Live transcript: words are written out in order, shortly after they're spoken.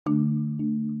No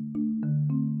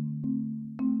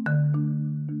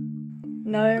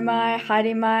mai,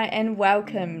 haere mai, and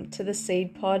welcome to the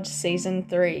Seed Pod Season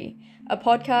 3, a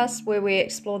podcast where we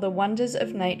explore the wonders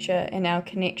of nature and our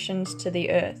connections to the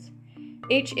earth.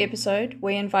 Each episode,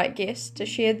 we invite guests to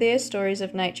share their stories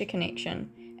of nature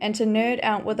connection and to nerd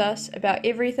out with us about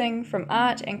everything from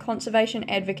art and conservation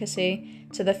advocacy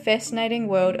to the fascinating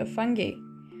world of fungi.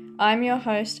 I'm your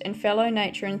host and fellow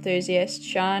nature enthusiast,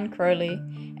 Sian Crowley,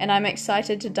 and I'm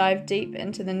excited to dive deep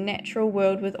into the natural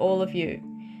world with all of you.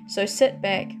 So sit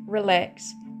back,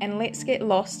 relax, and let's get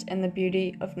lost in the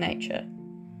beauty of nature.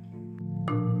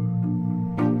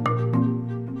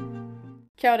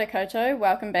 Kia ora koutou,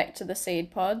 welcome back to the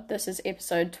Seed Pod. This is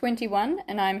episode 21,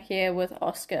 and I'm here with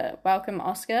Oscar. Welcome,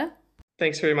 Oscar.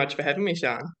 Thanks very much for having me,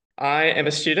 Sian. I am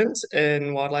a student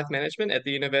in wildlife management at the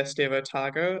University of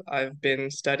Otago. I've been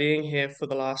studying here for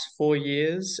the last 4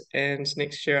 years, and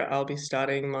next year I'll be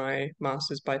starting my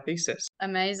master's by thesis.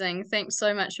 Amazing. Thanks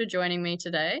so much for joining me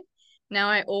today. Now,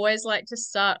 I always like to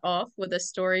start off with a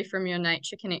story from your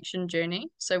nature connection journey.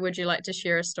 So would you like to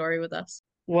share a story with us?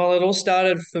 Well, it all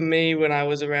started for me when I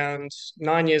was around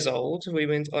 9 years old. We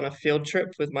went on a field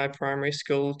trip with my primary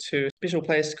school to a special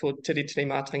place called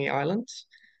Matangi Island.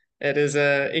 It is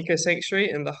a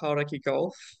eco-sanctuary in the Hauraki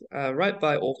Gulf, right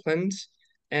by Auckland,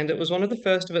 and it was one of the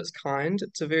first of its kind.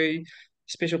 It's a very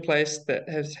special place that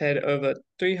has had over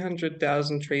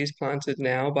 300,000 trees planted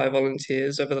now by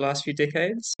volunteers over the last few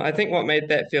decades. I think what made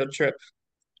that field trip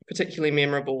particularly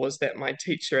memorable was that my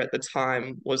teacher at the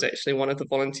time was actually one of the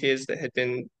volunteers that had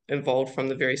been involved from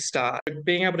the very start.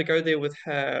 Being able to go there with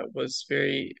her was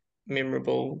very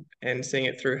memorable, and seeing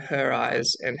it through her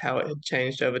eyes and how it had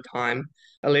changed over time.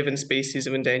 11 species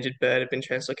of endangered bird have been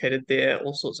translocated there,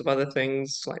 all sorts of other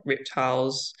things like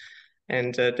reptiles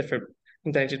and different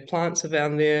endangered plants are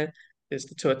found there. There's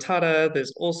the tuatara,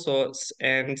 there's all sorts,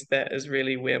 and that is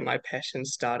really where my passion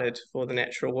started for the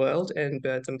natural world and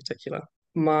birds in particular.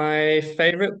 My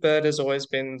favorite bird has always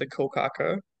been the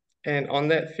kōkako. And on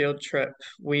that field trip,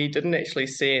 we didn't actually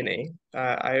see any.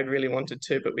 I had really wanted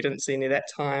to, but we didn't see any that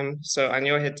time. So I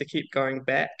knew I had to keep going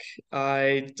back.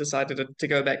 I decided to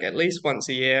go back at least once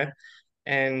a year.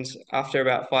 And after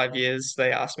about 5 years,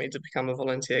 they asked me to become a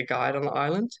volunteer guide on the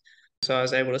island. So I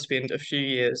was able to spend a few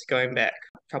years going back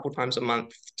a couple times a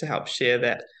month to help share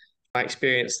that my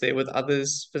experience there with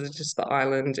others visitors to the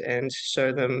island and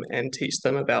show them and teach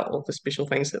them about all the special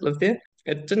things that live there.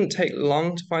 It didn't take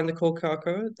long to find the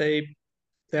kōkako. They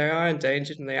are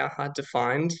endangered and they are hard to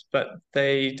find, but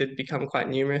they did become quite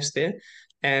numerous there,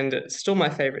 and it's still my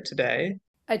favorite today.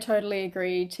 I totally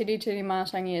agree.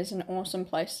 Matangi is an awesome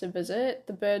place to visit.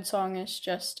 The birdsong is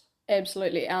just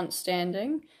absolutely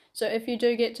outstanding. So if you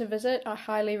do get to visit, I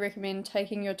highly recommend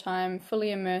taking your time,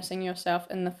 fully immersing yourself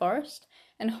in the forest,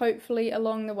 and hopefully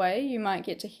along the way you might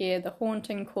get to hear the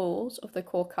haunting calls of the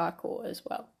Kōkako as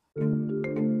well.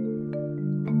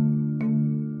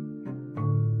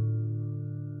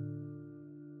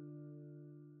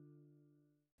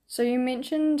 So you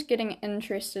mentioned getting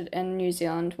interested in New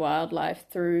Zealand wildlife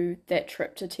through that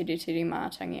trip to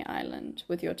Matangi Island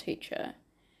with your teacher.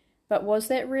 But was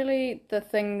that really the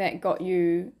thing that got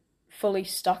you fully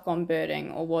stuck on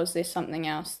birding, or was there something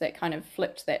else that kind of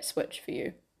flipped that switch for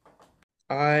you?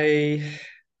 I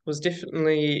was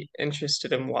definitely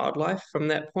interested in wildlife from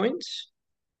that point.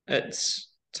 It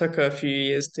took a few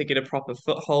years to get a proper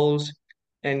foothold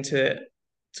and to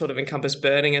sort of encompass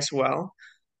birding as well.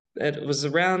 It was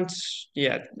around,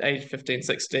 age 15,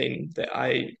 16 that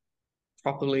I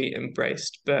properly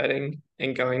embraced birding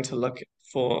and going to look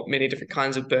for many different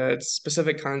kinds of birds,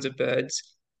 specific kinds of birds,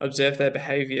 observe their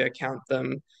behavior, count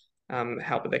them,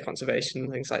 help with their conservation,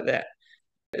 things like that.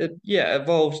 It,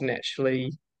 evolved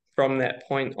naturally from that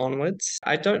point onwards.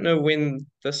 I don't know when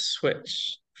the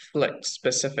switch flicked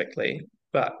specifically,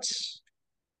 but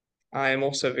I am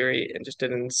also very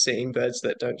interested in seeing birds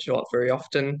that don't show up very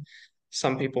often.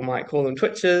 Some people might call them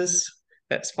twitchers.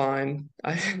 That's fine.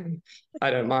 I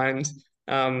don't mind.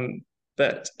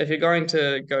 But if you're going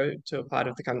to go to a part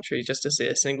of the country just to see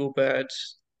a single bird,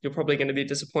 you're probably going to be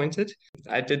disappointed.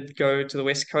 I did go to the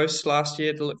West Coast last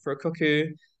year to look for a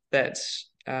cuckoo that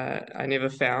I never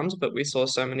found, but we saw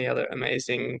so many other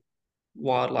amazing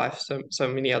wildlife, so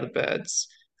many other birds,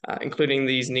 including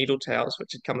these needletails,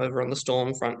 which had come over on the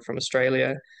storm front from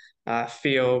Australia,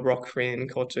 Whio, rock wren,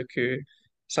 kotuku,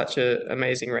 such an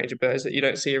amazing range of birds that you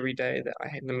don't see every day, that I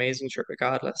had an amazing trip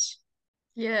regardless.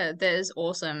 Yeah, that is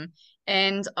awesome.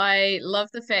 And I love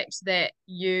the fact that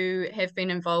you have been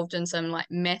involved in some like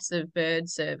massive bird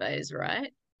surveys,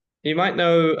 right? You might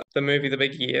know the movie The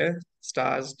Big Year.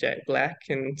 stars Jack Black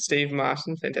and Steve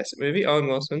Martin, fantastic movie, Owen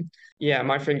Wilson. Yeah,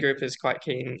 my friend group is quite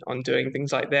keen on doing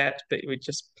things like that, but we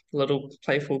just a little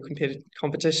playful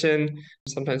competition.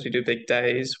 Sometimes we do big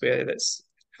days where that's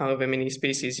however many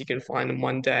species you can find in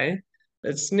one day.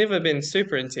 It's never been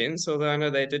super intense, although I know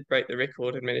they did break the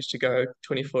record and managed to go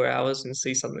 24 hours and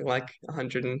see something like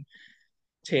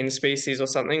 110 species or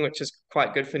something, which is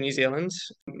quite good for New Zealand.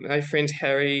 My friend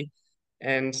Harry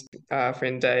and our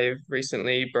friend Dave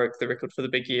recently broke the record for the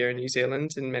big year in New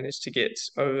Zealand and managed to get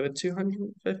over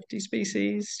 250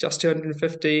 species, just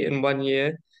 250 in one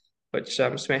year, which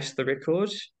smashed the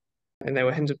record. And they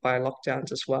were hindered by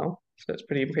lockdowns as well. So it's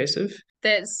pretty impressive.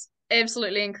 That's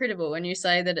absolutely incredible. And you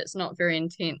say that it's not very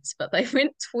intense, but they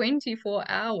went 24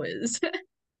 hours.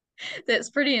 That's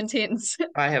pretty intense.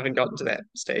 I haven't gotten to that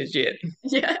stage yet.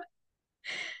 Yeah.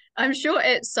 I'm sure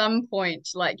at some point,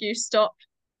 like you stop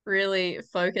really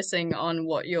focusing on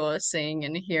what you're seeing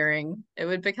and hearing, it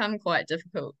would become quite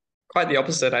difficult. Quite the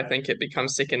opposite. I think it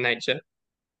becomes second nature.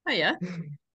 Oh yeah.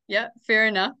 Yeah, fair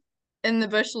enough. In the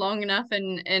bush long enough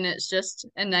and it's just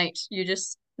innate. You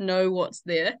just know what's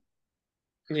there.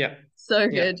 Yeah. So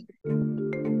Yeah. good.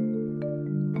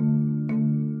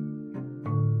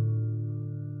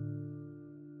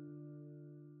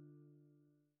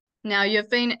 Now, you've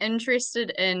been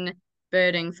interested in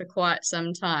birding for quite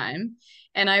some time,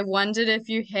 and I wondered if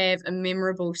you have a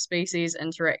memorable species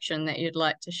interaction that you'd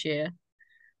like to share.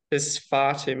 There's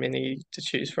far too many to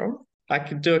choose from. I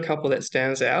could do a couple that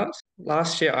stands out.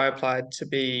 Last year I applied to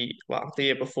be, well, the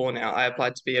year before now, I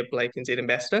applied to be a Blake and Z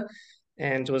ambassador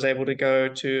and was able to go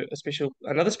to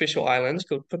another special island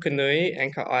called Pukenui,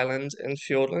 Anchor Island in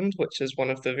Fiordland, which is one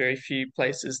of the very few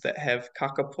places that have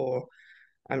Kākāpō.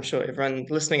 I'm sure everyone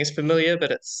listening is familiar,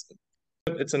 but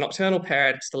it's a nocturnal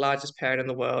parrot. It's the largest parrot in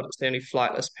the world. It's the only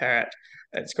flightless parrot.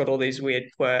 It's got all these weird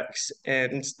quirks,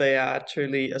 and they are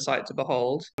truly a sight to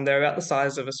behold. They're about the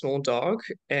size of a small dog,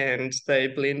 and they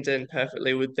blend in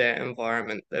perfectly with their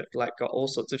environment. They've like got all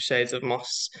sorts of shades of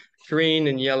moss, green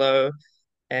and yellow,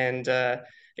 and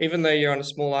even though you're on a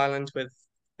small island with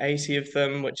 80 of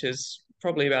them, which is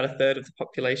probably about a third of the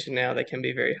population now, they can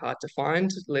be very hard to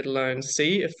find, let alone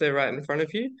see if they're right in front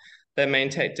of you. Their main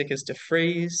tactic is to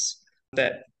freeze.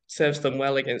 That serves them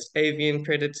well against avian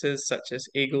predators such as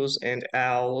eagles and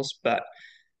owls, but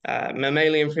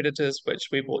mammalian predators, which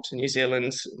we brought to New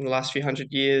Zealand in the last few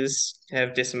hundred years,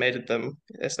 have decimated them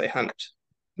as they hunt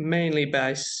mainly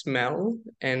by smell,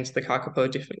 and the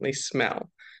Kākāpō definitely smell.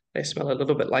 They smell a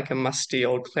little bit like a musty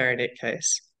old clarinet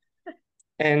case.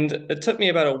 And it took me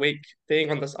about a week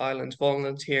being on this island,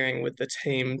 volunteering with the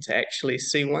team to actually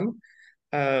see one.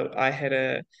 I had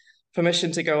a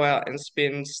permission to go out and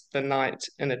spend the night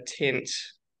in a tent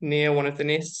near one of the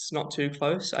nests, not too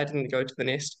close. I didn't go to the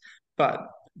nest, but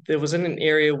there was in an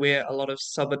area where a lot of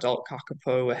subadult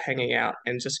kakapo were hanging out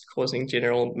and just causing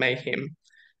general mayhem.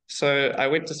 So I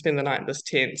went to spend the night in this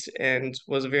tent and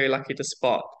was very lucky to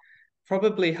spot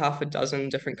probably half a dozen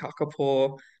different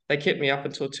kakapo. They kept me up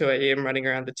until 2 a.m. running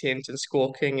around the tent and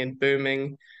squawking and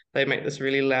booming. They make this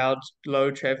really loud,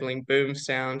 low traveling boom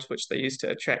sound, which they use to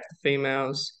attract the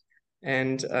females.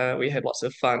 And we had lots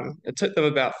of fun. It took them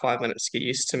about 5 minutes to get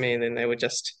used to me, and then they were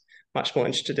just much more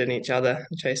interested in each other,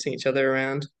 chasing each other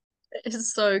around.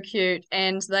 It's so cute,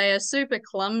 and they are super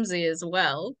clumsy as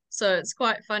well. So it's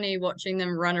quite funny watching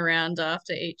them run around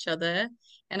after each other.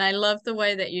 And I love the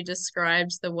way that you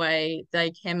described the way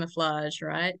they camouflage,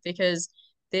 right? Because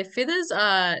their feathers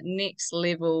are next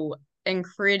level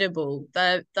incredible.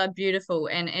 They're beautiful.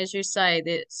 And as you say,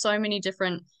 there's so many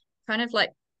different kind of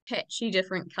like patchy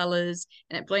different colors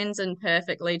and it blends in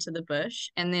perfectly to the bush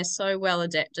and they're so well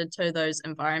adapted to those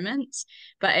environments.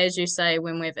 But as you say,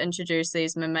 when we've introduced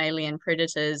these mammalian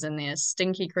predators and they're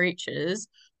stinky creatures,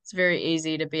 it's very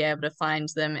easy to be able to find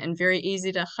them and very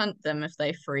easy to hunt them if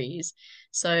they freeze.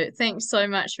 So thanks so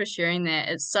much for sharing that.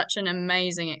 It's such an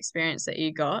amazing experience that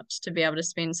you got to be able to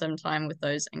spend some time with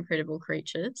those incredible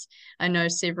creatures. I know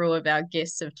several of our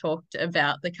guests have talked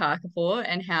about the Kākāpō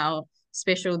and how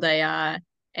special they are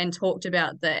and talked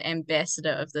about the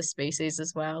ambassador of the species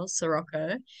as well,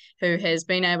 Sirocco, who has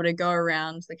been able to go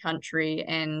around the country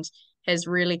and has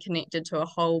really connected to a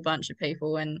whole bunch of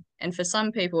people. And for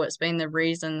some people, it's been the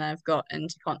reason they've got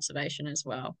into conservation as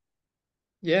well.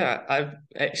 Yeah, I've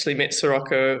actually met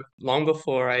Sirocco long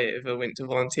before I ever went to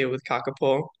volunteer with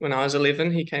Kākāpō. When I was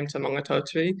 11, he came to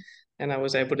Maungatautari and I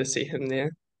was able to see him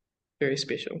there. Very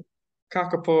special.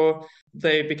 Kakapo,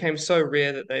 they became so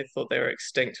rare that they thought they were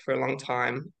extinct for a long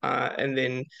time. And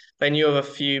then they knew of a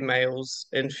few males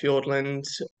in Fiordland,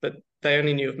 but they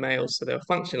only knew of males, so they were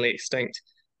functionally extinct.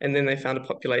 And then they found a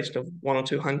population of 1 or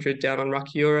 200 down on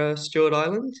Rakiura, Stewart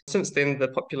Island. Since then, the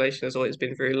population has always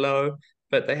been very low,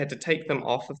 but they had to take them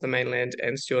off of the mainland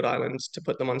and Stewart Island to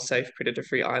put them on safe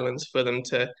predator-free islands for them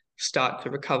to start to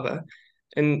recover.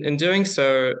 In doing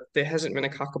so, there hasn't been a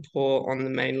kakapo on the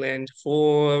mainland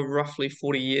for roughly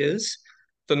 40 years.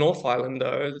 The North Island,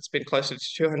 though, it's been closer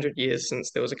to 200 years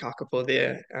since there was a kakapo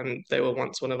there, and they were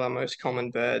once one of our most common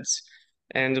birds.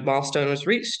 And a milestone was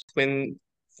reached when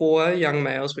 4 young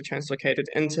males were translocated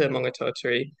into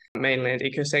Maungatautari mainland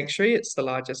eco sanctuary. It's the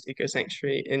largest eco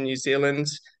sanctuary in New Zealand.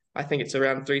 I think it's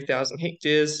around 3,000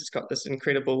 hectares. It's got this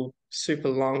incredible, super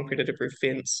long predator-proof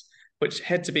fence, which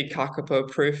had to be kakapo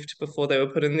proofed before they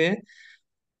were put in there.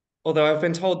 Although I've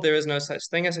been told there is no such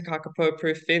thing as a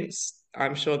kakapo-proof fence,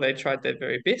 I'm sure they tried their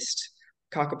very best.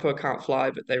 Kakapo can't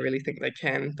fly, but they really think they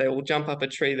can. They will jump up a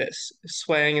tree that's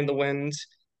swaying in the wind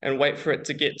and wait for it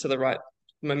to get to the right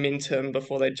momentum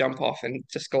before they jump off and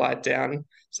just glide down.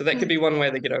 So that could be one way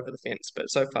they get over the fence, but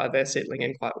so far they're settling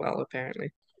in quite well,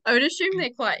 apparently. I would assume they're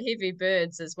quite heavy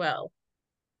birds as well.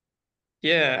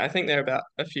 Yeah, I think they're about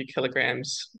a few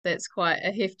kilograms. That's quite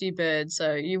a hefty bird,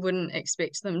 so you wouldn't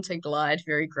expect them to glide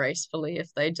very gracefully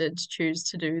if they did choose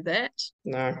to do that.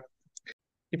 No.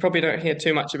 You probably don't hear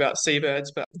too much about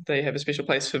seabirds, but they have a special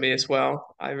place for me as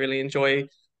well. I really enjoy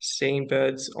seeing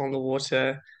birds on the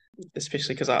water,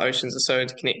 especially because our oceans are so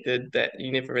interconnected that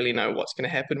you never really know what's going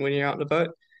to happen when you're out on a boat.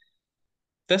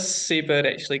 This seabird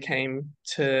actually came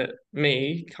to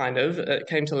me, kind of. It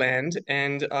came to land,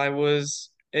 and I was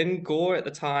in Gore at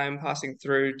the time, passing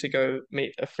through to go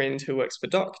meet a friend who works for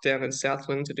Doc down in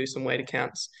Southland to do some weight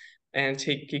accounts. And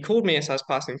he called me as I was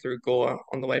passing through Gore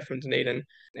on the way from Dunedin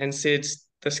and said,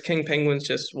 "This king penguin's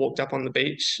just walked up on the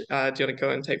beach. Do you want to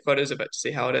go and take photos of it to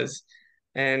see how it is?"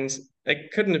 And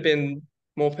it couldn't have been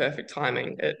more perfect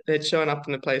timing. It had shown up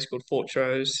in a place called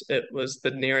Fortrose. It was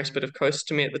the nearest bit of coast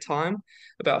to me at the time,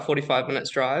 about 45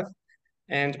 minutes drive.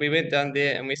 And we went down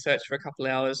there and we searched for a couple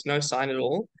of hours, no sign at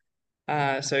all.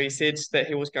 So he said that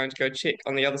he was going to go check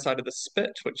on the other side of the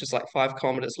spit, which is like 5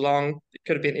 kilometers long. It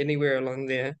could have been anywhere along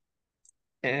there.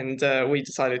 And we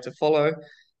decided to follow.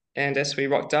 And as we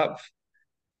rocked up,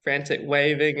 frantic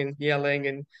waving and yelling,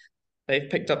 and they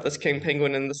picked up this king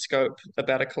penguin in the scope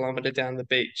about a kilometer down the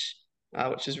beach,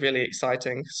 which is really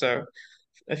exciting. So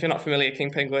if you're not familiar,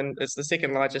 king penguin is the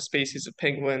second largest species of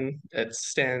penguin. It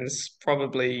stands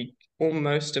probably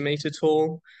almost a meter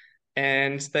tall,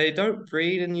 and they don't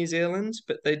breed in New Zealand,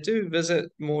 but they do visit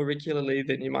more regularly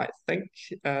than you might think.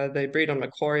 They breed on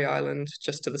Macquarie Island,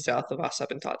 just to the south of us,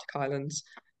 up in Antarctic Islands,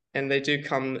 and they do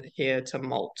come here to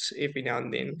molt every now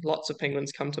and then. Lots of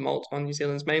penguins come to molt on New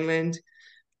Zealand's mainland,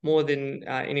 more than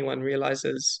anyone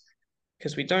realizes,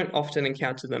 because we don't often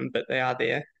encounter them, but they are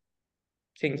there.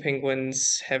 King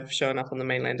penguins have shown up on the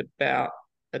mainland about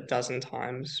a dozen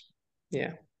times.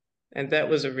 Yeah. And that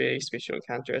was a really special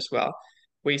encounter as well.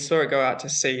 We saw it go out to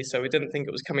sea, so we didn't think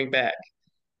it was coming back,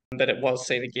 but it was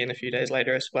seen again a few days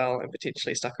later as well and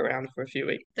potentially stuck around for a few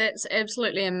weeks. That's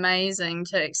absolutely amazing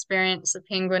to experience a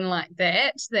penguin like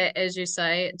that. That, as you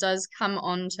say, it does come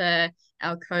onto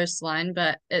our coastline,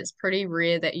 but it's pretty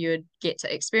rare that you would get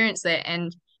to experience that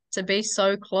and to be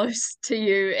so close to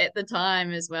you at the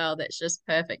time as well. That's just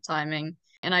perfect timing.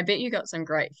 And I bet you got some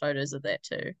great photos of that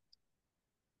too.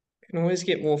 Can always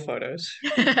get more photos.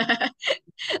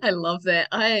 I love that.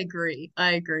 I agree.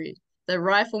 I agree. The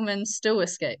rifleman still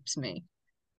escapes me.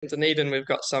 In Dunedin, we've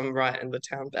got some right in the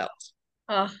town belt.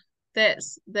 Oh,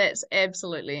 that's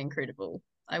absolutely incredible.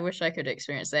 I wish I could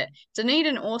experience that.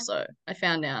 Dunedin also, I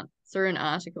found out through an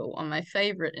article on my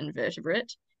favorite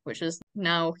invertebrate, which is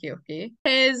Naohioki,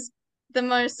 has the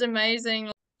most amazing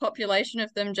population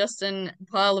of them just in a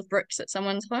pile of bricks at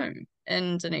someone's home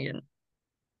in Dunedin.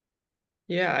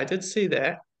 Yeah, I did see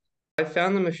that. I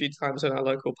found them a few times in our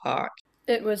local park.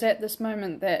 It was at this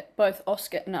moment that both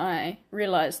Oscar and I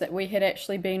realised that we had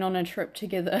actually been on a trip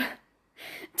together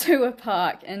to a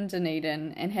park in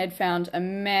Dunedin and had found a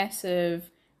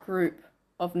massive group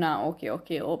of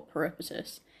Naohioki or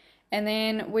Peripatus. And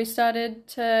then we started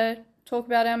to talk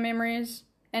about our memories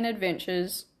and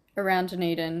adventures around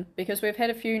Dunedin because we've had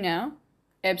a few now.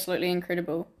 Absolutely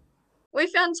incredible. We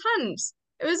found tons.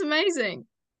 It was amazing.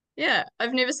 Yeah,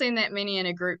 I've never seen that many in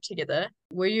a group together.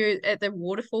 Were you at the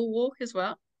waterfall walk as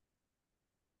well?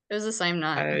 It was the same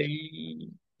night.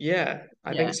 Yeah,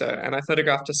 I think so. And I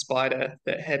photographed a spider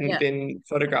that hadn't Yeah. been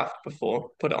photographed before,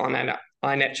 put it on an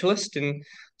iNaturalist, and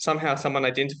somehow someone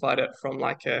identified it from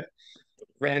like a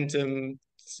random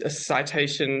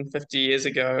citation 50 years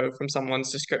ago from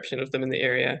someone's description of them in the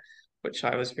area, which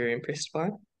I was very impressed by.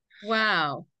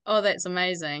 Wow. Oh, that's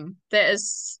amazing. That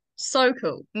is So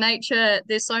cool. Nature,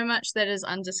 there's so much that is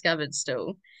undiscovered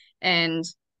still. And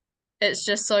it's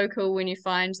just so cool when you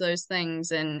find those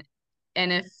things, and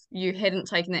if you hadn't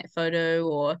taken that photo,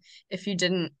 or if you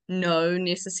didn't know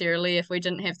necessarily, if we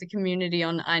didn't have the community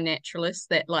on iNaturalist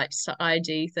that likes to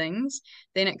ID things,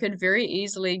 then it could very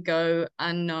easily go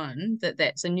unknown that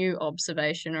that's a new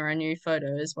observation or a new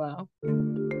photo as well.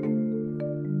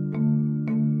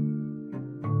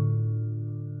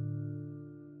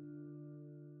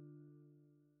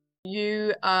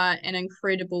 You are an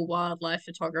incredible wildlife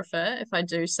photographer, if I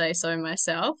do say so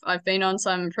myself. I've been on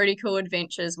some pretty cool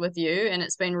adventures with you, and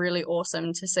it's been really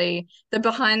awesome to see the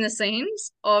behind the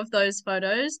scenes of those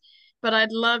photos. But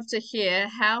I'd love to hear,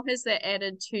 how has that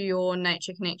added to your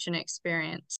nature connection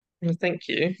experience? Well, thank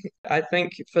you. I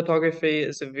think photography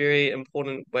is a very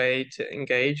important way to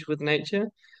engage with nature.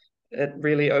 It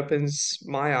really opens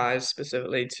my eyes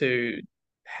specifically to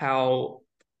how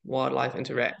wildlife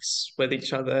interacts with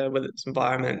each other, with its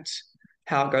environment,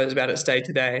 how it goes about its day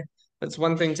to day. It's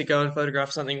one thing to go and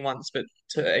photograph something once, but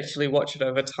to actually watch it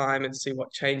over time and see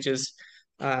what changes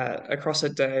across a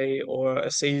day or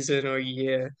a season or a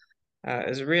year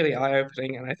is really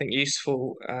eye-opening, and I think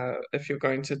useful if you're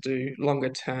going to do longer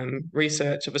term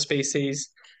research of a species,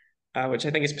 which I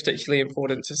think is particularly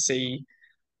important to see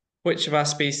which of our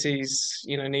species,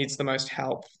 needs the most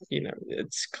help.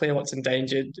 It's clear what's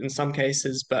endangered in some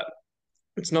cases, but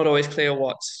it's not always clear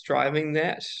what's driving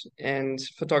that. And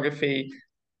photography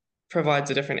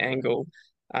provides a different angle,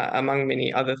 among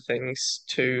many other things,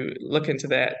 to look into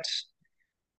that.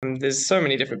 There's so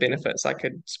many different benefits. I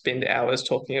could spend hours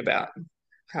talking about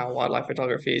how wildlife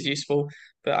photography is useful,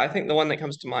 but I think the one that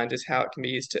comes to mind is how it can be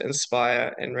used to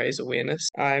inspire and raise awareness.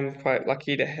 I'm quite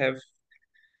lucky to have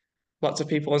lots of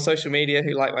people on social media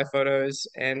who like my photos,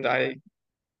 and I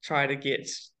try to get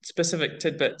specific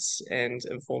tidbits and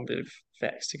informative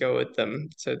facts to go with them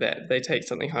so that they take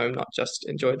something home, not just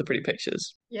enjoy the pretty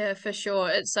pictures. Yeah, for sure.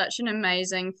 It's such an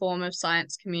amazing form of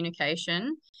science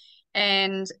communication.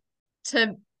 And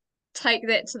to take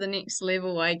that to the next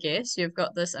level, I guess, you've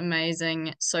got this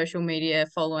amazing social media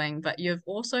following, but you've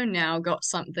also now got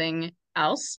something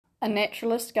else. A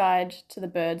Naturalist Guide to the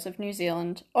Birds of New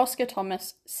Zealand, Oscar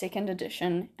Thomas, second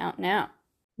edition, out now.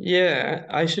 Yeah,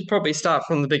 I should probably start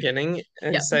from the beginning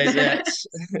and Yep. say that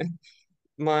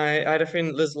I had a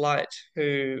friend, Liz Light,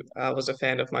 who was a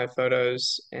fan of my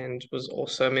photos and was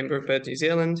also a member of Bird New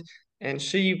Zealand. And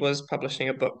she was publishing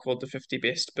a book called The 50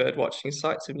 Best Bird Watching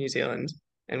Sites of New Zealand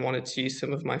and wanted to use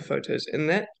some of my photos in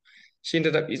that. She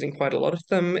ended up using quite a lot of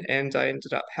them, and I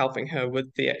ended up helping her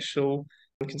with the actual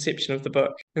conception of the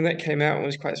book. And that came out and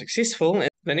was quite successful. And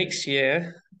the next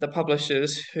year, the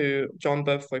publishers, who John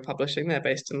Beaufoy Publishing, they're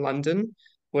based in London,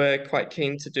 were quite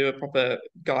keen to do a proper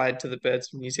guide to the birds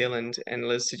of New Zealand, and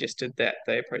Liz suggested that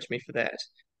they approach me for that.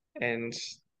 And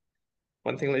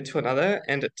one thing led to another,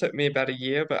 and it took me about a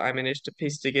year, but I managed to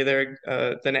piece together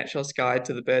the Naturalist Guide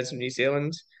to the Birds of New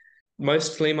Zealand.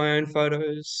 Mostly my own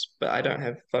photos, but I don't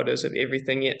have photos of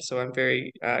everything yet, so I'm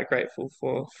very grateful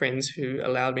for friends who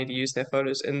allowed me to use their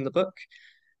photos in the book.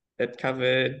 It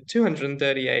covered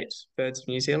 238 birds of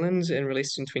New Zealand and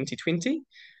released in 2020.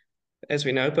 As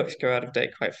we know, books go out of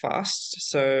date quite fast.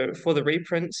 So for the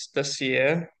reprints this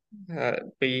year,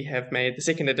 we have made the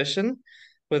second edition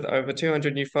with over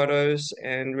 200 new photos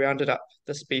and rounded up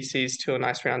the species to a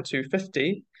nice round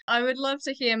 250. I would love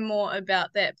to hear more about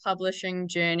that publishing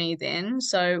journey then.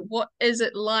 So, what is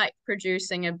it like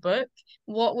producing a book?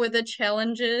 What were the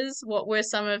challenges? What were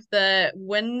some of the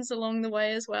wins along the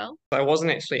way as well? I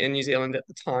wasn't actually in New Zealand at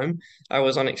the time. I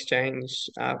was on exchange.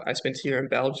 I spent a year in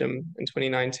Belgium in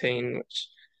 2019, which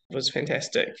was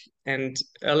fantastic and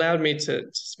allowed me to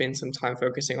spend some time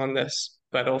focusing on this.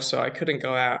 But also, I couldn't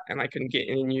go out and I couldn't get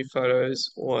any new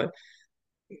photos or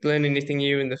learn anything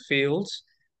new in the field.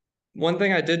 One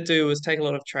thing I did do was take a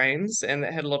lot of trains, and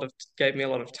that gave me a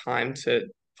lot of time to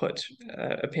put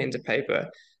a pen to paper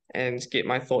and get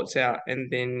my thoughts out,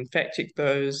 and then fact check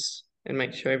those and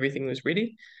make sure everything was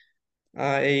ready.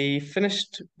 I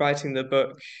finished writing the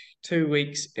book 2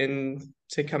 weeks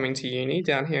into coming to uni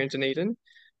down here in Dunedin.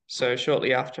 So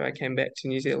shortly after I came back to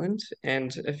New Zealand.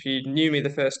 And if you knew me the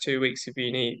first 2 weeks of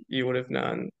uni, you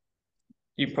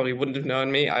probably wouldn't have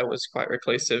known me. I was quite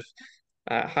reclusive,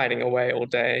 hiding away all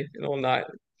day and all night,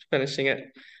 finishing it.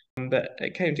 But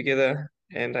it came together,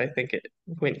 and I think it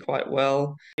went quite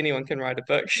well. Anyone can write a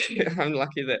book. I'm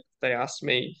lucky that they asked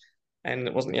me, and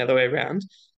it wasn't the other way around.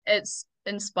 It's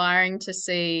inspiring to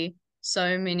see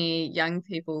so many young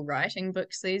people writing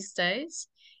books these days.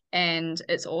 And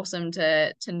it's awesome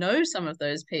to know some of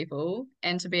those people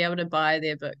and to be able to buy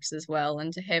their books as well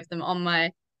and to have them on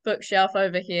my bookshelf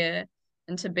over here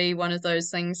and to be one of those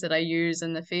things that I use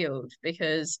in the field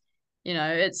because,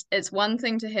 it's one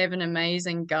thing to have an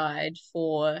amazing guide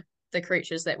for the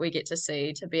creatures that we get to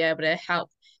see, to be able to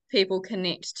help people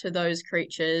connect to those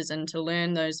creatures and to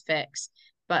learn those facts,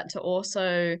 but to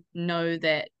also know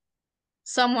that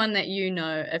someone that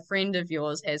a friend of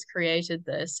yours, has created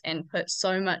this and put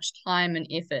so much time and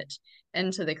effort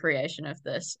into the creation of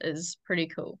this is pretty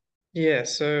cool. Yeah,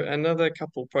 so another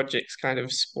couple projects kind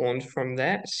of spawned from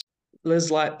that.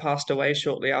 Liz Light passed away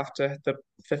shortly after the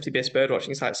 50 Best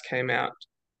Birdwatching Sites came out.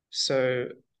 So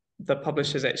the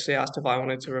publishers actually asked if I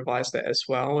wanted to revise that as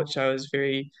well, which I was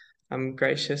very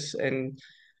gracious and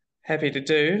happy to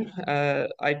do.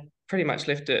 I pretty much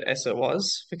left it as it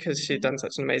was because she'd done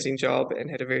such an amazing job and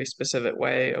had a very specific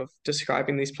way of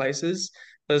describing these places.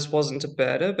 Liz wasn't a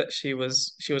birder, but she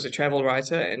was a travel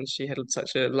writer and she had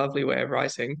such a lovely way of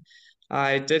writing.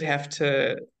 I did have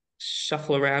to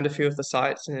shuffle around a few of the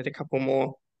sites and had a couple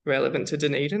more relevant to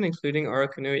Dunedin, including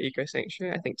Orokonui Eco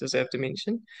Sanctuary, I think deserve to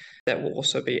mention. That will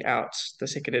also be out, the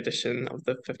second edition of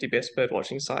the 50 Best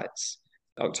Birdwatching Sites,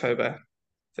 October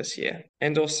this year.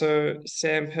 And also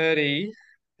Sam Purdy,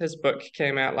 his book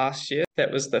came out last year.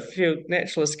 That was the Field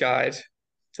Naturalist Guide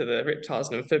to the Reptiles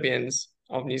and Amphibians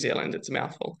of New Zealand. It's a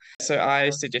mouthful. So I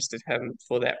suggested him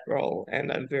for that role,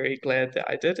 and I'm very glad that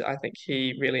I did. I think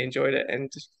he really enjoyed it and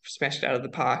smashed it out of the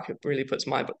park. It really puts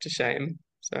my book to shame.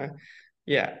 So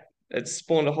yeah, it's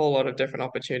spawned a whole lot of different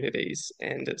opportunities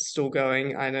and it's still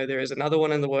going. I know there is another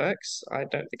one in the works. I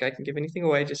don't think I can give anything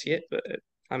away just yet, but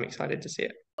I'm excited to see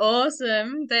it.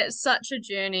 Awesome. That's such a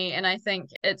journey. And I think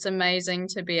it's amazing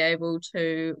to be able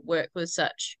to work with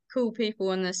such cool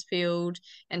people in this field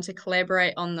and to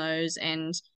collaborate on those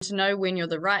and to know when you're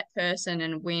the right person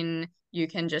and when you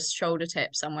can just shoulder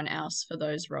tap someone else for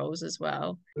those roles as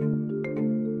well.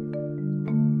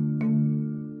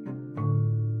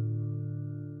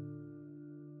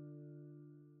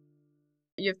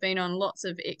 You've been on lots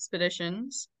of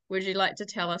expeditions. Would you like to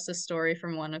tell us a story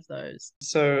from one of those?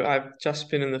 So I've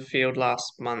just been in the field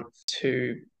last month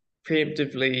to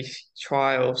preemptively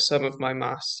trial some of my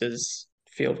master's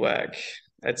field work.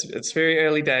 It's very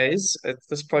early days.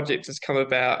 This project has come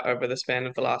about over the span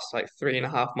of the last like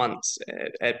 3.5 months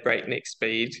at breakneck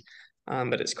speed,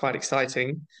 but it's quite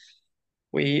exciting.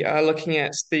 We are looking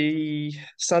at the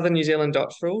southern New Zealand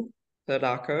dotterel, the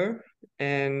rako,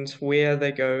 and where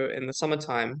they go in the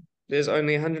summertime. There's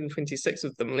only 126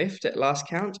 of them left at last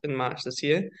count in March this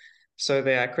year, so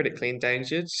they are critically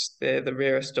endangered. They're the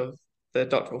rarest of the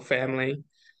dotterel family.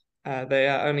 They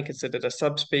are only considered a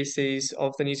subspecies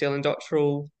of the New Zealand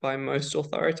dotterel by most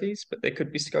authorities, but there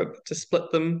could be scope to split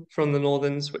them from the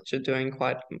northerns, which are doing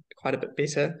quite a bit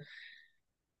better.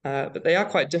 But they are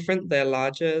quite different. They're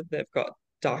larger. They've got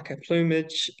darker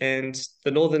plumage, and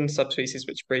the northern subspecies,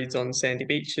 which breeds on sandy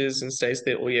beaches and stays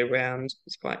there all year round,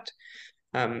 is quite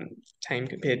tame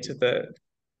compared to the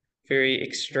very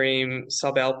extreme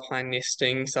subalpine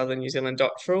nesting southern New Zealand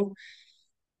dotterel.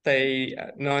 They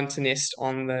are known to nest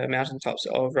on the mountaintops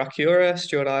of Rakiura,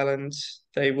 Stewart Island.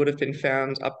 They would have been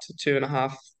found up to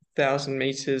 2,500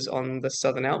 meters on the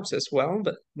Southern Alps as well,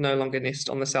 but no longer nest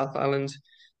on the South Island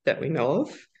that we know of.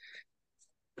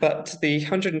 But the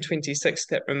 126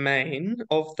 that remain,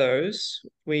 of those,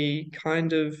 we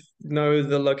kind of know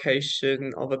the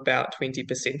location of about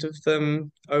 20% of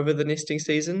them over the nesting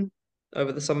season,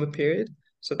 over the summer period.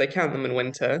 So they count them in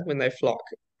winter when they flock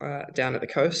down at the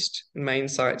coast, main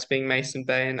sites being Mason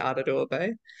Bay and Aotearoa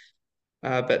Bay.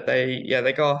 But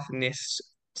they go off and nest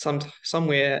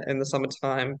somewhere in the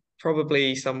summertime,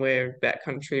 probably somewhere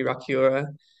backcountry, Rakiura,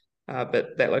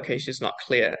 but that location is not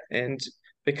clear. And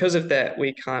because of that,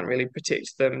 we can't really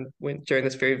protect them during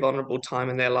this very vulnerable time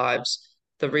in their lives.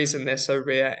 The reason they're so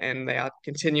rare and they are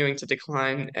continuing to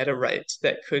decline at a rate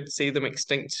that could see them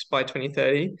extinct by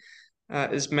 2030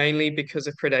 is mainly because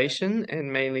of predation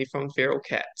and mainly from feral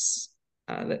cats.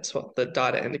 That's what the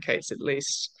data indicates, at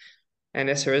least. And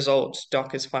as a result,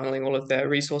 DOC is funneling all of their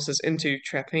resources into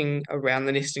trapping around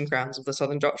the nesting grounds of the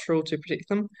southern dotterel to protect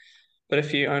them. But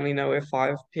if you only know where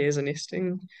 5 pairs are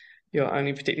nesting, you're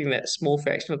only protecting that small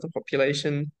fraction of the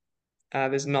population.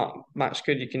 There's not much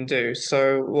good you can do.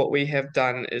 So what we have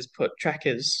done is put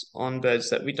trackers on birds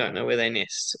that we don't know where they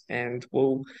nest, and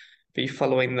we'll be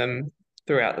following them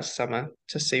throughout the summer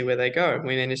to see where they go.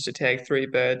 We managed to tag 3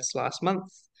 birds last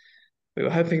month. We were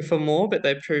hoping for more, but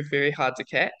they proved very hard to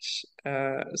catch.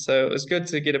 So it was good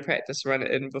to get a practice run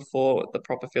in before the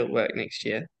proper field work next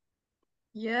year.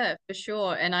 Yeah, for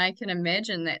sure. And I can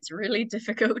imagine that's really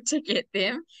difficult to get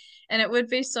them. And it would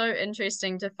be so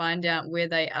interesting to find out where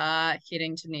they are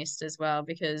heading to nest as well,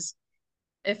 because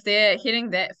If they're heading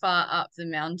that far up the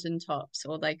mountain tops,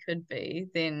 or they could be,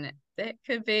 then that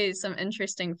could be some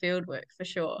interesting field work for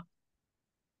sure.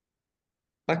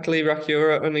 Luckily,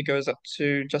 Rakiura only goes up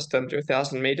to just under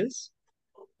 1,000 meters.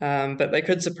 But they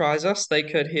could surprise us. They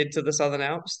could head to the Southern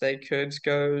Alps. They could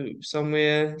go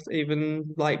somewhere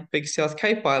even like Big South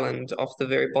Cape Island off the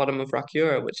very bottom of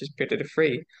Rakiura, which is predator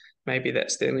free. Maybe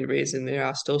that's the only reason there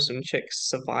are still some chicks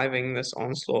surviving this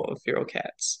onslaught of feral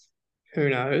cats. Who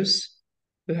knows?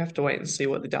 We'll have to wait and see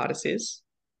what the data says.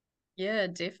 Yeah,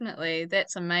 definitely.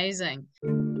 That's amazing.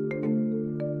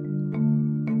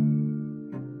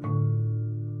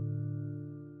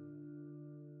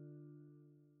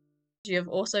 You've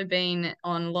also been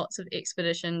on lots of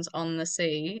expeditions on the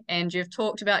sea, and you've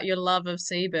talked about your love of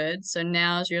seabirds. So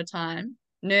now's your time.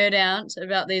 Nerd out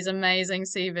about these amazing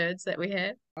seabirds that we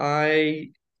have. I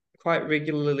quite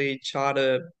regularly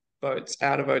charter boats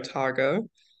out of Otago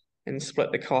and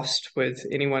split the cost with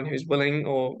anyone who's willing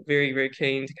or very, very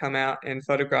keen to come out and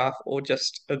photograph or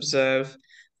just observe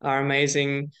our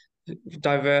amazing,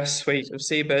 diverse suite of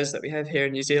seabirds that we have here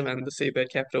in New Zealand, the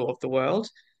seabird capital of the world.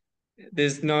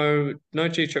 There's no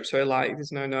two trips are alike.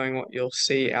 There's no knowing what you'll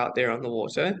see out there on the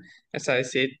water. As I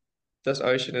said, this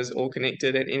ocean is all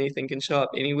connected and anything can show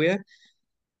up anywhere.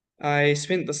 I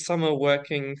spent the summer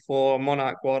working for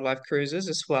Monarch Wildlife Cruises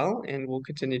as well, and will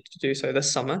continue to do so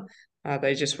this summer.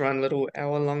 They just run little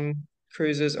hour-long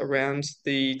cruises around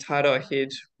the Tairua Head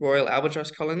Royal Albatross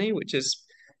Colony, which is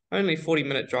only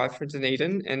 40-minute drive from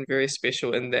Dunedin, and very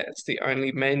special in that it's the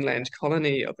only mainland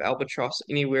colony of albatross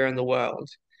anywhere in the world.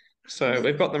 So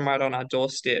we've got them right on our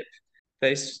doorstep.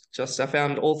 They just are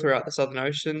found all throughout the Southern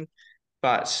Ocean,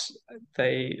 but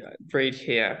they breed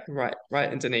here,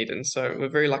 right in Dunedin. So we're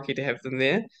very lucky to have them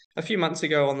there. A few months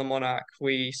ago on the Monarch,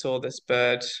 we saw this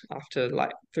bird after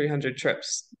like 300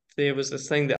 trips. There was this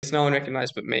thing that no one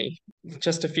recognized but me.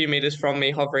 Just a few meters from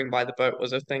me, hovering by the boat,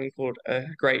 was a thing called a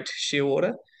great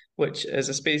shearwater, which is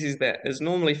a species that is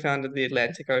normally found in the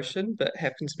Atlantic Ocean, but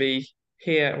happened to be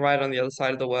here right on the other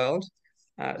side of the world.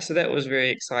 So that was very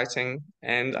exciting,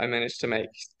 and I managed to make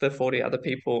the 40 other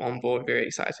people on board very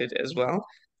excited as well.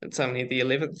 It's only the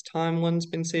 11th time one's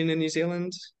been seen in New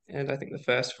Zealand, and I think the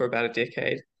first for about a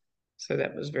decade. So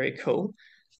that was very cool.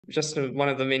 Just one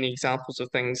of the many examples of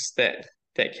things that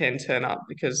can turn up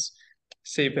because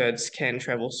seabirds can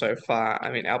travel so far.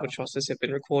 I mean, albatrosses have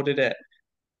been recorded at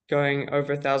going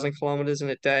over 1,000 kilometers in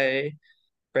a day,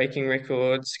 breaking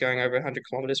records, going over 100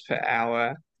 kilometers per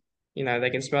hour. You know, they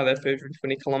can smell their food from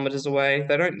 20 kilometers away.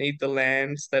 They don't need the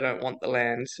land. They don't want the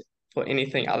land for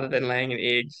anything other than laying an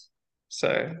egg.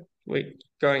 So we're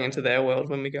going into their world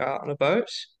when we go out on a boat.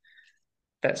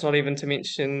 That's not even to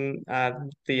mention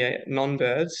the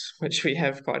non-birds, which we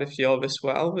have quite a few of as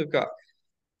well. We've got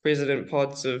resident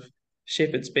pods of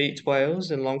shepherd's beaked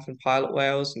whales and longfin pilot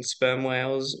whales and sperm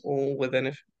whales, all within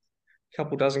a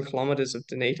couple dozen kilometers of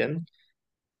Dunedin.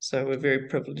 So we're very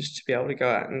privileged to be able to go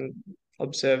out and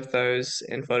observe those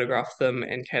and photograph them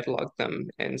and catalog them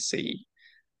and see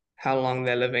how long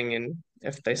they're living and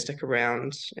if they stick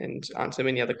around and answer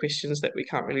many other questions that we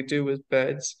can't really do with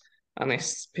birds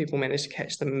unless people manage to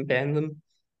catch them and ban them.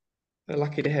 We're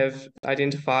lucky to have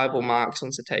identifiable marks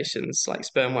on cetaceans like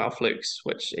sperm whale flukes,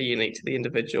 which are unique to the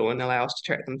individual and allow us to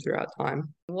track them throughout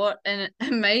time. What an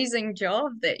amazing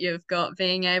job that you've got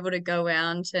being able to go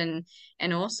out and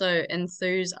also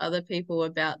enthuse other people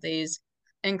about these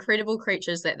incredible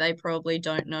creatures that they probably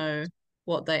don't know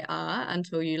what they are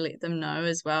until you let them know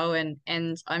as well.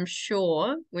 And I'm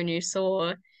sure when you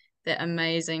saw that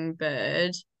amazing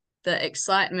bird, the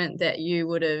excitement that you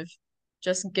would have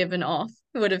just given off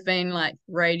would have been like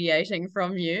radiating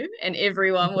from you, and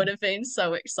everyone would have been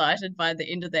so excited by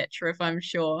the end of that trip, I'm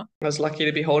sure. I was lucky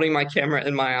to be holding my camera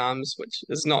in my arms, which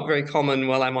is not very common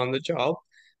while I'm on the job,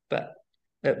 but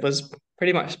it was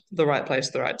pretty much the right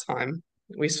place, the right time.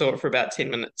 We saw it for about 10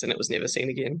 minutes and it was never seen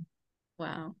again.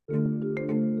 Wow.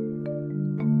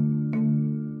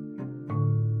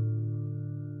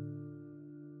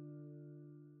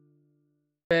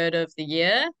 Bird of the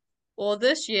year, or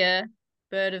this year,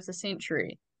 bird of the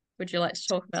century. Would you like to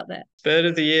talk about that? Bird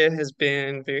of the Year has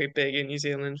been very big in New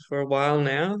Zealand for a while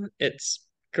now. It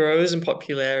grows in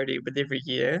popularity with every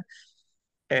year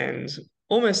and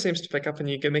almost seems to pick up a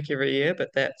new gimmick every year, but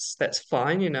that's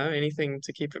fine, you know, anything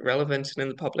to keep it relevant and in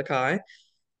the public eye.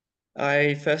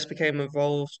 I first became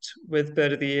involved with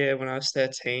Bird of the Year when I was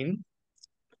 13.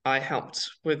 I helped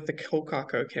with the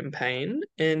Kōkako campaign,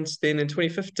 and then in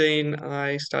 2015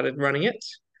 I started running it,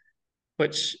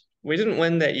 which we didn't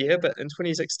win that year, but in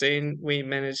 2016 we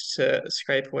managed to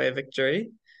scrape away a victory.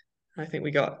 I think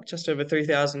we got just over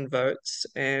 3,000 votes,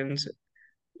 and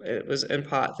It was in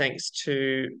part thanks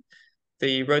to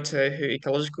the Rotohu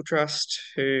Ecological Trust,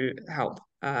 who help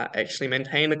actually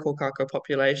maintain the kōkako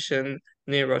population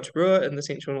near Rotorua in the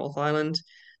central North Island,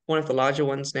 one of the larger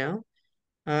ones now,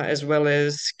 as well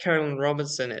as Carolyn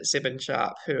Robinson at Seven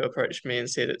Sharp, who approached me and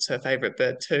said it's her favourite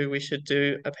bird too. We should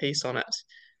do a piece on it.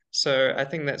 So I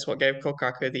think that's what gave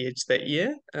Kōkako the edge that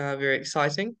year. Very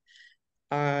exciting.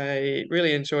 I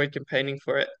really enjoyed campaigning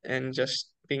for it and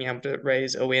just being able to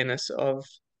raise awareness of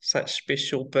such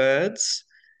special birds.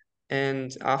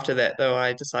 And after that, though,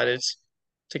 I decided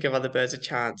to give other birds a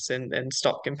chance and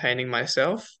stop campaigning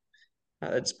myself.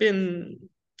 It's been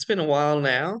a while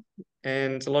now,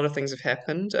 and a lot of things have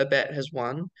happened. A bat has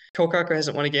won. Kōkako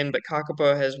hasn't won again, but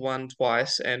Kākāpō has won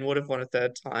twice and would have won a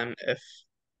third time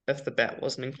if the bat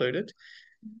wasn't included.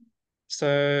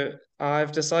 So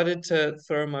I've decided to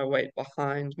throw my weight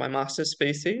behind my master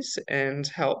species and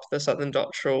help the southern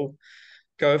dotterel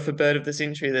go for bird of the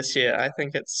century this year. I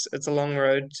think it's a long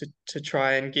road to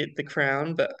try and get the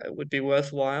crown, but it would be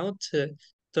worthwhile to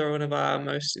throw one of our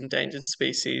most endangered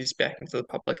species back into the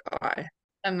public eye.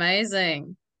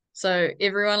 Amazing. So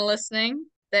everyone listening,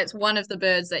 that's one of the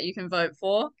birds that you can vote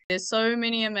for. There's so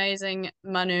many amazing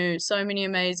manu, so many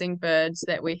amazing birds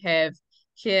that we have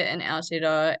here in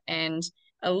Aotearoa, and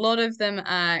a lot of them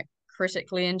are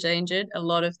critically endangered. A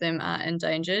lot of them are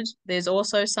endangered. There's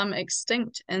also some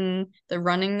extinct in the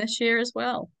running this year as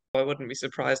well. I wouldn't be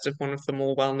surprised if one of the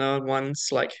more well-known ones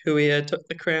like Huia took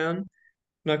the crown.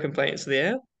 No complaints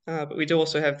there. But we do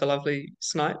also have the lovely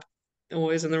snipe,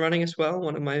 always in the running as well.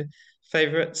 One of my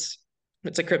favorites.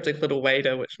 It's a cryptic little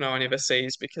wader which no one ever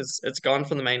sees because it's gone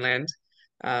from the mainland.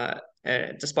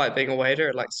 And despite being a wader,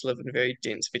 it likes to live in very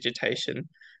dense vegetation.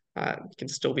 It can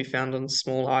still be found on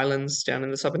small islands down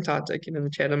in the subantarctic and in the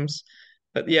Chathams.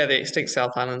 But yeah, the extinct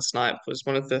South Island snipe was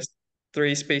one of the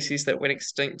three species that went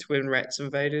extinct when rats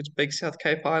invaded Big South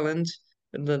Cape Island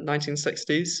in the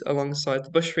 1960s, alongside the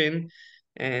bush wren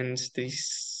and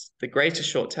the greater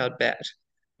short-tailed bat.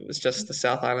 It was just the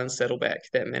South Island saddleback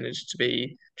that managed to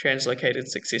be translocated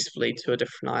successfully to a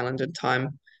different island in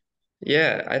time.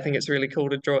 Yeah, I think it's really cool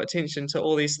to draw attention to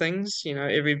all these things. You know,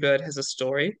 every bird has a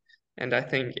story, and I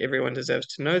think everyone deserves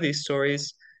to know these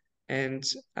stories and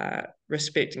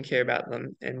respect and care about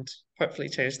them, and hopefully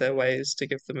change their ways to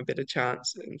give them a better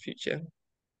chance in the future.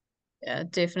 Yeah,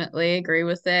 definitely agree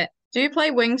with that. Do you play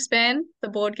Wingspan, the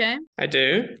board game? I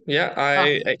do. Yeah,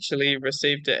 I Oh. actually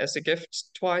received it as a gift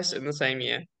twice in the same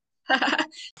year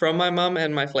from my mum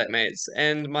and my flatmates.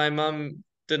 And my mum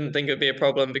didn't think it would be a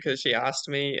problem because she asked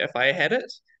me if I had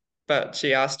it, but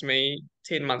she asked me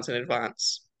 10 months in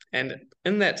advance. And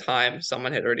in that time,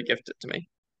 someone had already gifted it to me.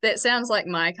 That sounds like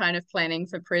my kind of planning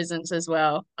for presents as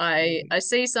well. I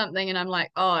see something and I'm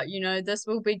like, oh, this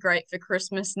will be great for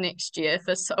Christmas next year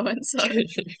for so and so.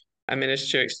 I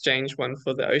managed to exchange one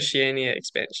for the Oceania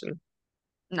expansion.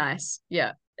 Nice.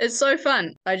 Yeah. It's so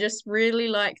fun. I just really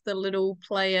like the little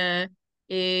player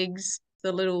eggs,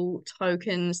 the little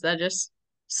tokens. They're just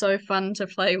so fun to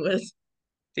play with.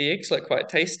 The eggs look quite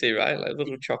tasty, right? Like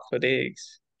little chocolate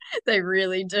eggs. They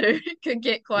really do. It could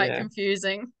get quite Yeah,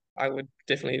 confusing. I would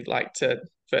definitely like to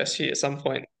first year at some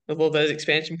point with all those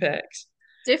expansion packs.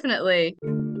 Definitely.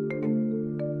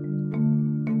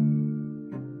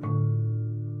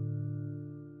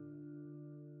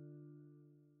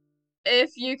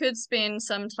 If you could spend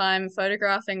some time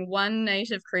photographing one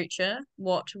native creature,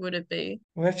 what would it be?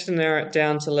 We'll have to narrow it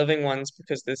down to living ones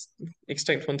because there's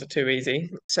extinct ones are too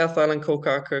easy. South Island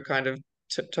Kōkako kind of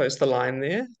tiptoes the line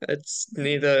there. It's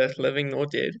neither living nor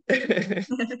dead.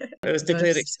 It was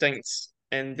declared Most. extinct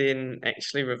and then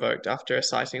actually revoked after a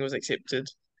sighting was accepted.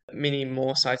 Many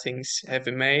more sightings have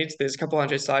been made. There's a couple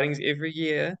hundred sightings every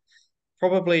year,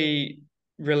 probably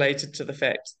related to the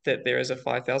fact that there is a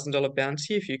 $5,000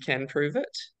 bounty if you can prove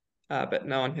it. But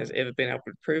no one has ever been able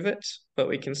to prove it, but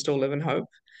we can still live in hope.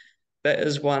 That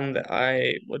is one that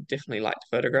I would definitely like to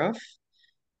photograph.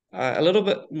 A little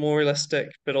bit more realistic,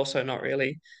 but also not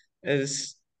really,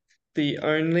 is the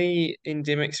only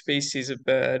endemic species of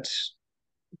bird,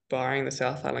 barring the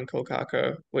South Island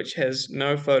kōkako, which has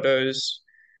no photos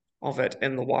of it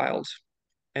in the wild.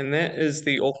 And that is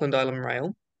the Auckland Island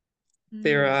rail.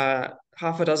 There Mm. are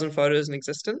half a dozen photos in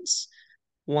existence.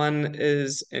 One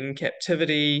is in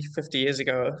captivity 50 years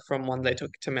ago from one they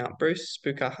took to Mount Bruce,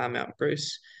 Pukaha Mount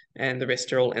Bruce, and the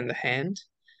rest are all in the hand.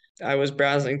 I was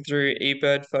browsing through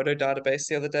eBird photo database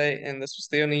the other day, and this was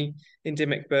the only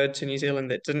endemic bird to New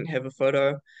Zealand that didn't have a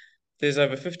photo. There's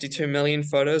over 52 million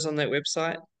photos on that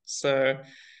website, so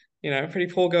pretty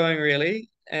poor going really.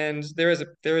 And there is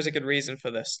a good reason for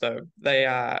this, though. They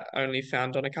are only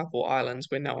found on a couple islands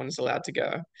where no one's allowed to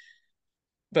go.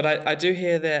 But I do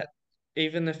hear that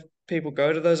even if people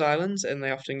go to those islands, and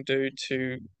they often do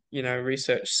to,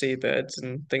 research seabirds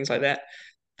and things like that,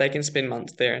 they can spend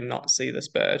months there and not see this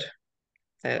bird.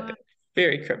 They're Wow.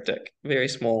 very cryptic, very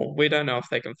small. We don't know if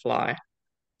they can fly,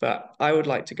 but I would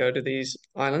like to go to these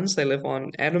islands. They live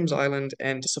on Adams Island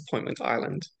and Disappointment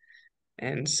Island,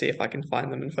 and see if I can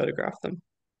find them and photograph them.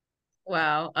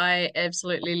 Wow, I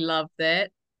absolutely love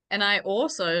that. And I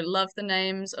also love the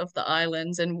names of the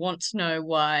islands and want to know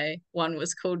why one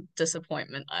was called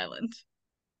Disappointment Island.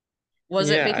 Was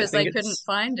it Yeah, I because they think couldn't it's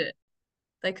find it?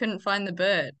 They couldn't find the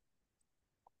bird.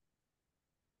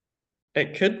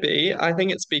 it could be. I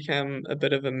think it's become a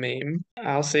bit of a meme.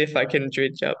 I'll see if I can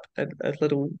dredge up a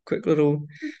little quick little.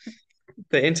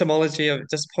 The etymology of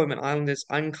Disappointment Island is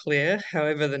unclear.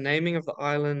 However, the naming of the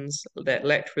islands that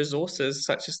lacked resources,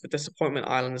 such as the Disappointment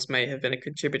Islands, may have been a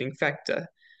contributing factor.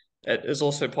 It is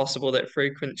also possible that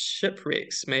frequent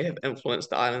shipwrecks may have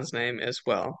influenced the island's name as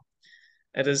well.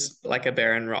 It is like a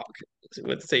barren rock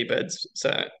with seabirds, so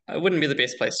it wouldn't be the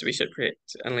best place to be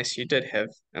shipwrecked unless you did have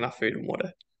enough food and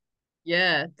water.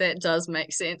 Yeah, that does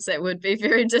make sense. That would be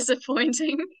very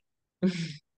disappointing.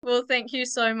 Well, thank you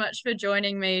so much for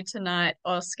joining me tonight,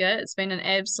 Oscar. It's been an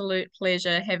absolute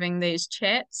pleasure having these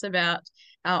chats about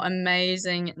our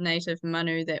amazing native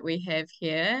manu that we have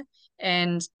here.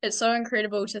 And it's so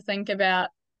incredible to think about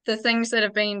the things that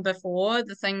have been before,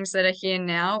 the things that are here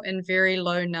now in very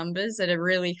low numbers that are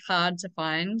really hard to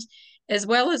find, as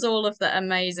well as all of the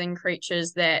amazing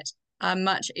creatures that are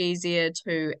much easier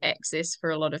to access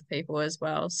for a lot of people as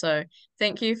well. So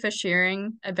thank you for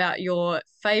sharing about your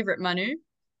favorite manu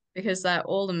because they're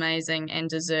all amazing and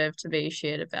deserve to be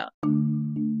shared about.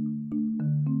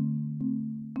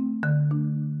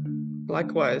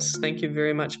 Likewise, thank you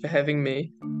very much for having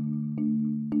me.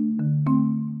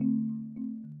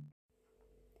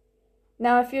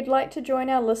 Now, if you'd like to join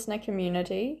our listener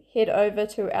community, head over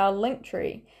to our link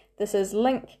tree. This is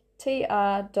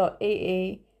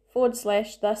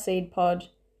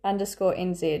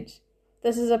linktr.ee/theseedpod_NZ.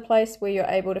 This is a place where you're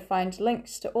able to find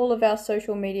links to all of our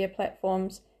social media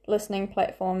platforms, listening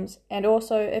platforms, and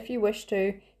also, if you wish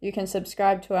to, you can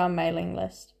subscribe to our mailing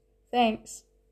list. Thanks.